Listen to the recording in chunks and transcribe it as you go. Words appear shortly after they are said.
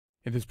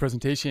In this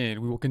presentation,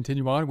 we will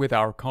continue on with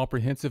our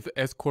comprehensive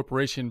S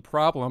corporation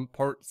problem,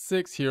 part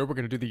 6 here. We're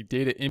going to do the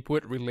data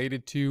input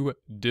related to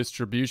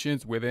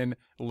distributions within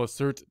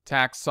Lacerte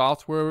tax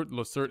software.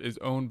 Lacerte is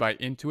owned by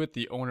Impute,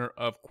 the owner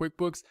of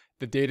QuickBooks.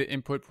 The data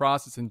input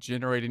process and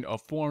generating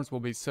of forms will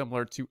be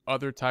similar to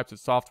other types of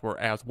software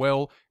as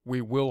well.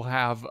 We will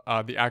have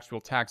the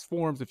actual tax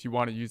forms if you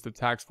want to use the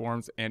tax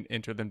forms and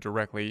enter them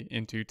directly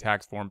into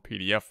tax form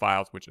PDF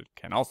files, which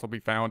can also be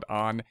found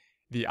on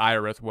the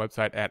IRS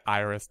website at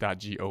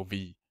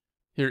irs.gov.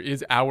 Here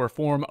is our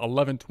Form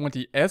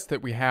 1120S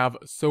that we have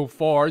so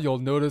far. You'll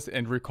notice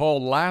and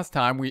recall last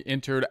time we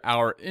entered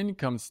our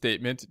income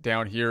statement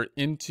down here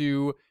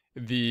into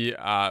the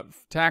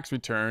tax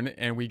return,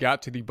 and we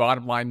got to the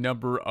bottom line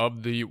number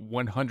of the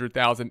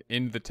 100,000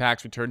 in the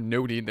tax return,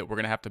 noting that we're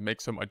going to have to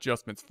make some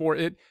adjustments for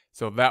it.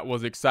 So that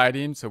was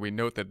exciting. So we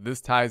note that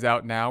this ties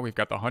out now. We've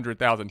got the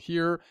 100,000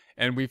 here,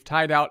 and we've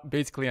tied out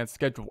basically on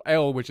Schedule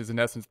L, which is in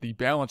essence the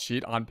balance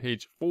sheet on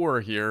page 4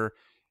 here,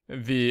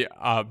 the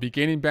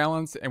beginning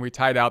balance, and we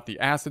tied out the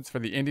assets for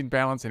the ending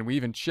balance, and we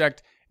even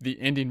checked the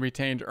ending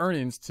retained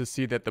earnings to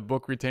see that the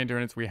book retained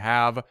earnings we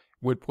have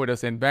would put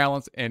us in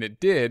balance, and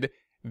it did.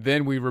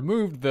 Then we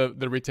removed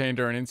the retained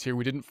earnings here.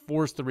 We didn't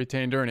force the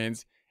retained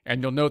earnings,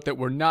 and you'll note that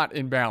we're not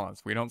in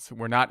balance.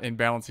 We're not in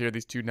balance here.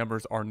 These two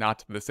numbers are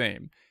not the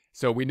same.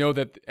 So we know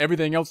that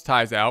everything else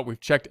ties out. We've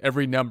checked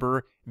every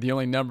number. The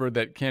only number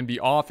that can be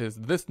off is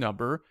this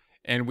number,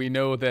 and we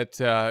know that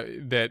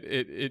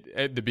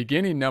the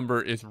beginning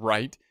number is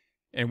right,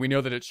 and we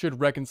know that it should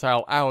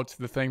reconcile out.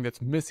 The thing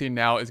that's missing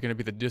now is going to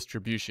be the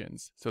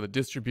distributions. So the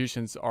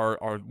distributions are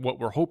what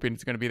we're hoping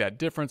is going to be that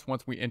difference.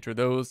 Once we enter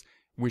those,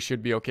 we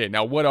should be okay.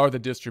 Now, what are the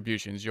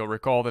distributions? You'll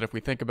recall that if we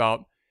think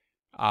about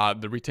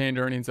the retained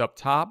earnings up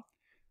top,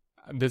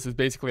 this is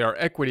basically our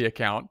equity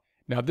account.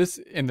 Now, this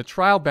in the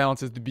trial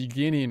balance is the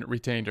beginning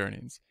retained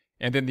earnings.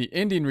 And then the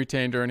ending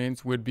retained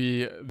earnings would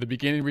be the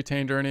beginning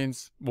retained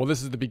earnings. Well,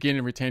 this is the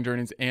beginning retained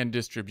earnings and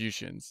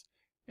distributions.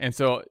 And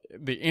so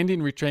the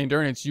ending retained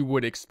earnings you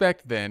would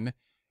expect then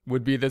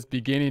would be this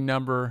beginning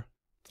number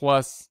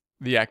plus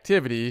the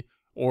activity,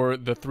 or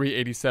the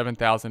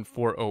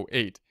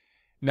 387,408.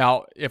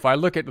 Now, if I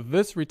look at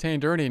this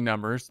retained earning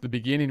numbers, the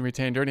beginning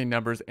retained earning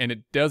numbers, and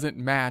it doesn't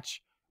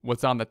match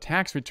what's on the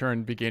tax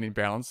return beginning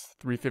balance,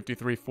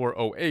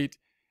 353,408,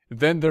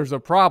 then there's a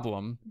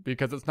problem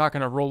because it's not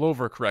going to roll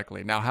over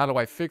correctly. Now, how do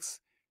I fix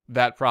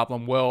that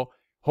problem? Well,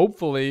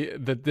 hopefully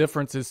the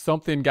difference is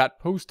something got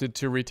posted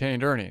to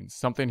retained earnings.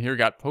 Something here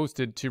got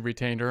posted to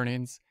retained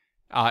earnings,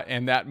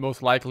 and that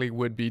most likely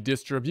would be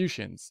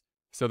distributions.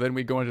 So then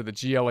we go into the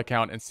GL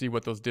account and see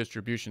what those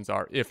distributions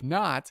are. If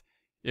not,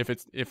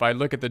 if I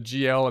look at the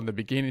GL and the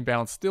beginning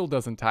balance still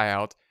doesn't tie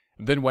out,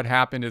 then what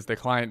happened is the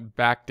client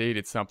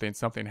backdated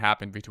something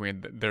happened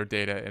between their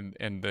data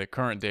and the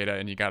current data,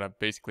 and you got to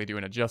basically do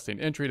an adjusting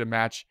entry to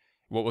match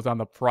what was on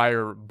the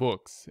prior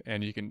books,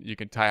 and you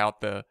can tie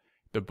out the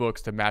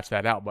books to match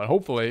that out. But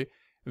hopefully,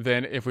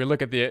 then if we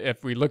look at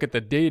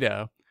the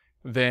data,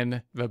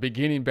 then the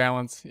beginning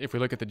balance, if we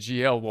look at the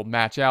GL, will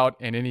match out,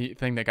 and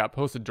anything that got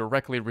posted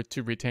directly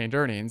to retained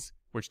earnings,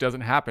 which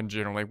doesn't happen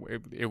generally,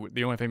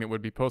 the only thing that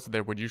would be posted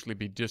there would usually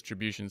be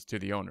distributions to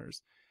the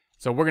owners.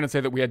 So we're going to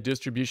say that we had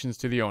distributions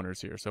to the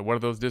owners here. So what are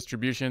those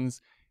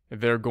distributions?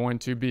 They're going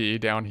to be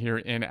down here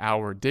in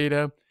our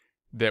data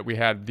that we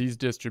had these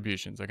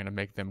distributions. I'm going to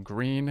make them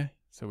green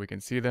so we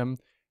can see them.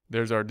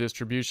 There's our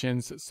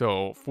distributions.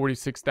 So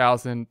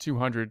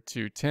 46,200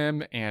 to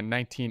Tim and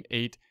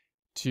 19,800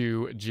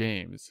 to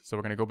James. So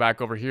we're going to go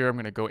back over here. I'm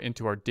going to go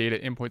into our data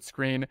input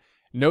screen.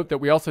 Note that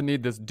we also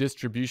need this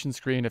distribution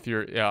screen if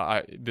you're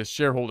this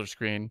shareholder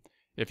screen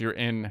if you're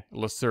in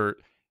Lacerte.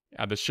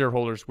 The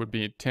shareholders would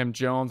be Tim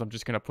Jones. I'm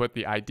just going to put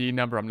the ID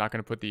number. I'm not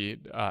going to put the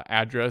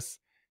address.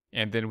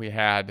 And then we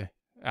had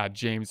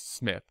James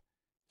Smith.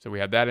 So we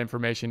had that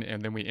information,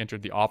 and then we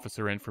entered the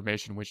officer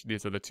information, which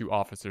these are the two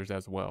officers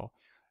as well.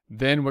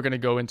 Then we're going to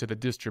go into the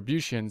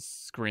distributions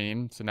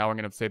screen. So now we're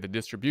going to say the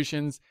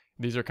distributions.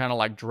 These are kind of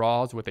like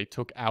draws, what they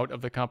took out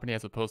of the company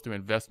as opposed to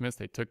investments.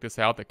 They took this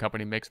out. The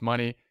company makes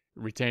money.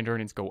 Retained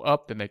earnings go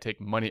up. Then they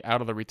take money out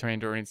of the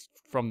retained earnings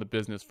from the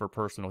business for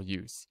personal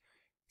use.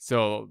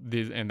 So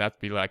these, and that'd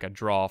be like a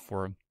draw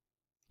for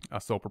a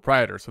sole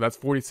proprietor. So that's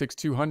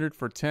 46,200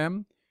 for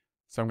Tim.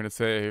 So I'm going to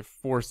say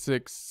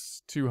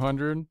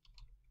 46,200,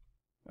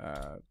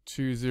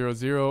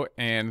 200,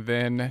 and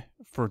then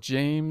for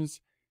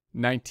James,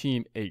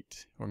 19,800.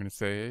 We're going to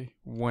say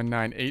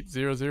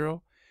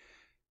 19800.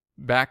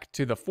 Back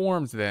to the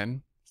forms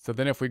then. So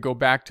then if we go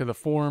back to the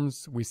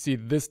forms, we see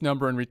this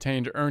number in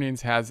retained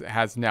earnings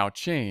has now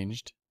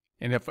changed.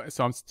 And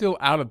so I'm still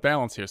out of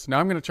balance here. So now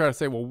I'm going to try to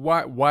say, well,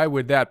 why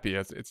would that be?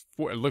 It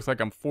looks like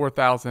I'm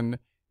 4,000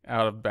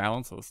 out of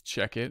balance. So let's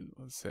check it.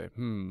 Let's say,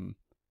 And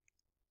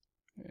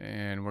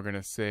we're going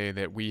to say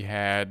that we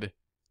had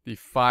the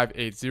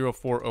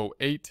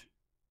 580,408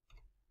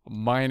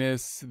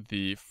 minus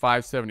the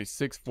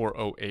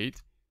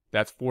 576,408.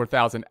 That's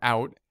 4,000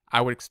 out.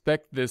 I would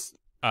expect this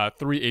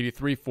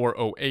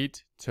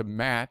 383,408 to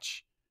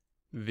match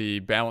the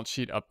balance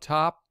sheet up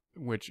top.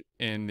 which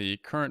in the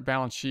current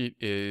balance sheet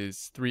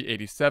is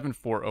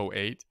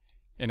 387,408.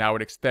 And I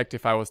would expect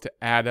if I was to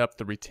add up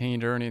the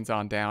retained earnings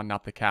on down,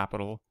 not the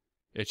capital,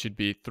 it should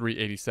be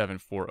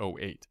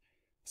 387,408.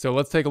 So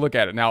let's take a look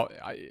at it. Now,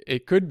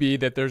 it could be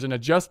that there's an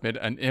adjustment,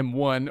 an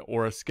M1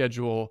 or a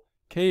Schedule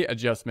K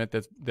adjustment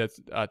that's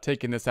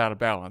taking this out of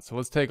balance. So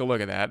let's take a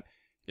look at that.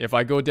 If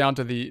I go down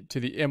to the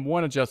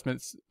M1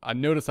 adjustments, I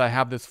notice I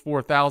have this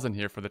 4,000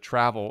 here for the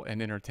travel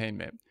and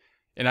entertainment.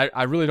 And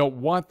I really don't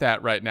want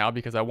that right now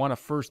because I want to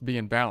first be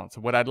in balance.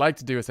 So what I'd like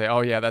to do is say,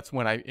 oh yeah, that's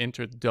when I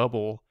entered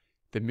double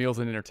the meals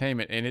and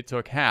entertainment, and it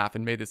took half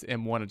and made this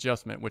M1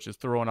 adjustment, which is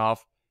throwing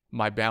off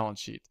my balance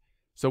sheet.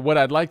 So what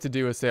I'd like to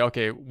do is say,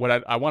 okay,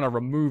 I want to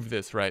remove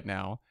this right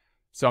now.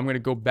 So I'm going to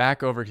go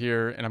back over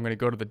here and I'm going to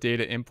go to the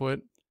data input,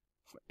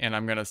 and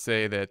I'm going to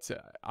say that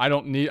I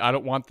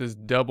don't want this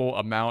double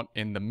amount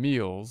in the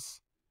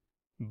meals,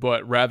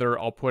 but rather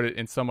I'll put it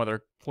in some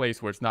other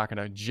place where it's not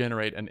going to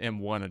generate an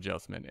M1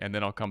 adjustment, and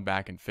then I'll come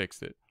back and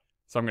fix it.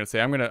 So I'm going to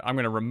say I'm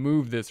going to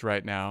remove this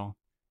right now,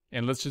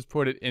 and let's just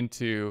put it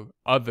into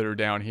other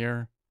down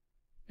here,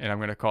 and I'm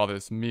going to call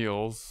this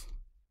meals.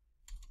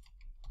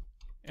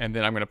 And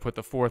then I'm going to put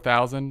the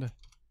 4,000,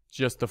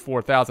 just the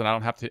 4,000. I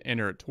don't have to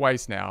enter it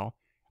twice now.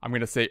 I'm going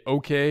to say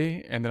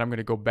okay, and then I'm going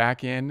to go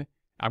back in.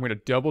 I'm going to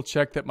double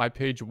check that my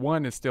page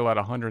 1 is still at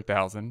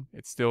 100,000.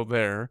 It's still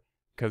there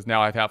because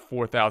now I have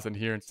 4,000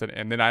 here instead,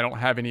 and then I don't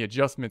have any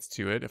adjustments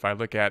to it. If I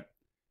look at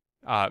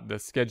the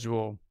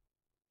Schedule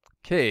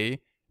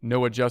K,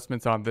 no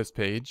adjustments on this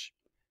page.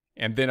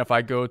 And then if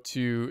I go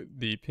to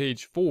the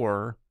page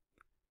 4,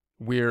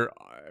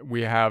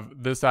 we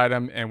have this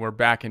item and we're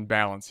back in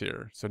balance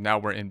here. So now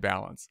we're in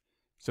balance.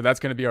 So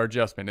that's going to be our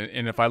adjustment.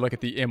 And if I look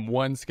at the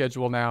M1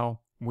 schedule now,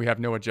 we have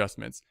no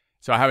adjustments.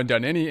 So I haven't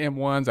done any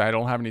M1s. I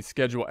don't have any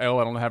Schedule L.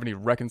 I don't have any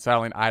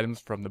reconciling items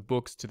from the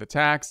books to the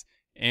tax.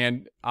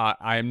 And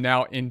I am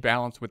now in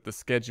balance with the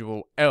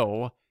Schedule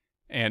L,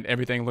 and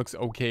everything looks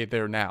okay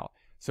there now.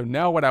 So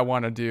now what I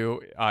want to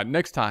do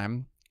next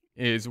time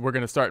is we're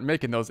going to start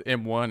making those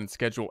M1 and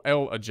Schedule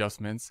L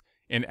adjustments.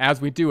 And as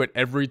we do it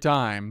every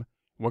time,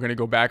 we're going to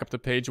go back up to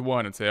page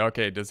 1 and say,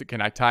 okay,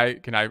 can I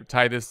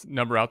tie this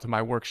number out to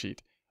my worksheet?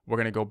 We're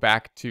going to go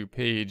back to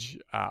page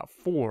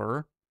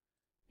 4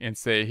 and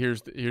say,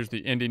 here's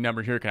the ending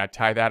number here. Can I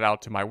tie that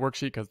out to my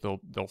worksheet? Because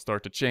they'll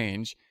start to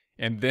change.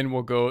 And then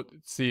we'll go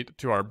see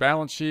to our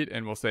balance sheet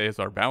and we'll say, is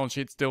our balance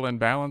sheet still in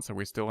balance? Are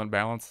we still in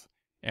balance?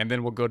 And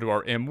then we'll go to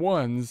our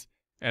M1s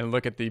and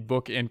look at the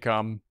book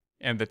income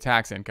and the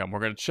tax income. We're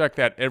going to check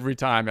that every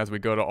time as we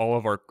go to all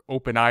of our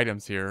open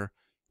items here,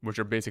 which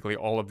are basically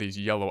all of these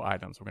yellow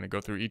items. We're going to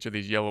go through each of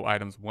these yellow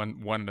items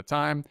one at a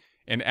time.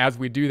 And as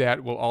we do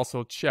that, we'll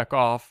also check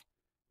off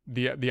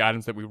the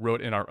items that we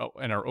wrote in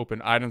our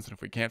open items. And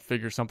if we can't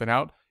figure something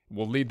out,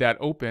 we'll leave that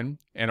open.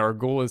 And our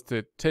goal is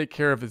to take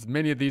care of as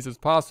many of these as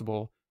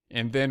possible.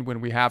 And then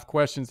when we have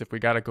questions, if we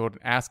got to go and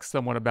ask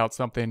someone about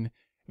something,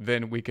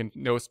 then we can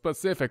know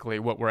specifically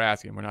what we're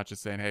asking. We're not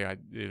just saying, hey,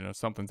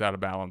 something's out of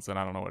balance and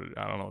I don't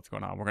know what's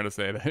going on. We're going to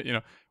say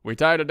that, we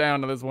tied it down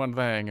to this one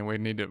thing and we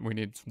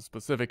need some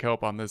specific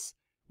help on this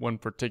one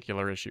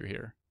particular issue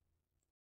here.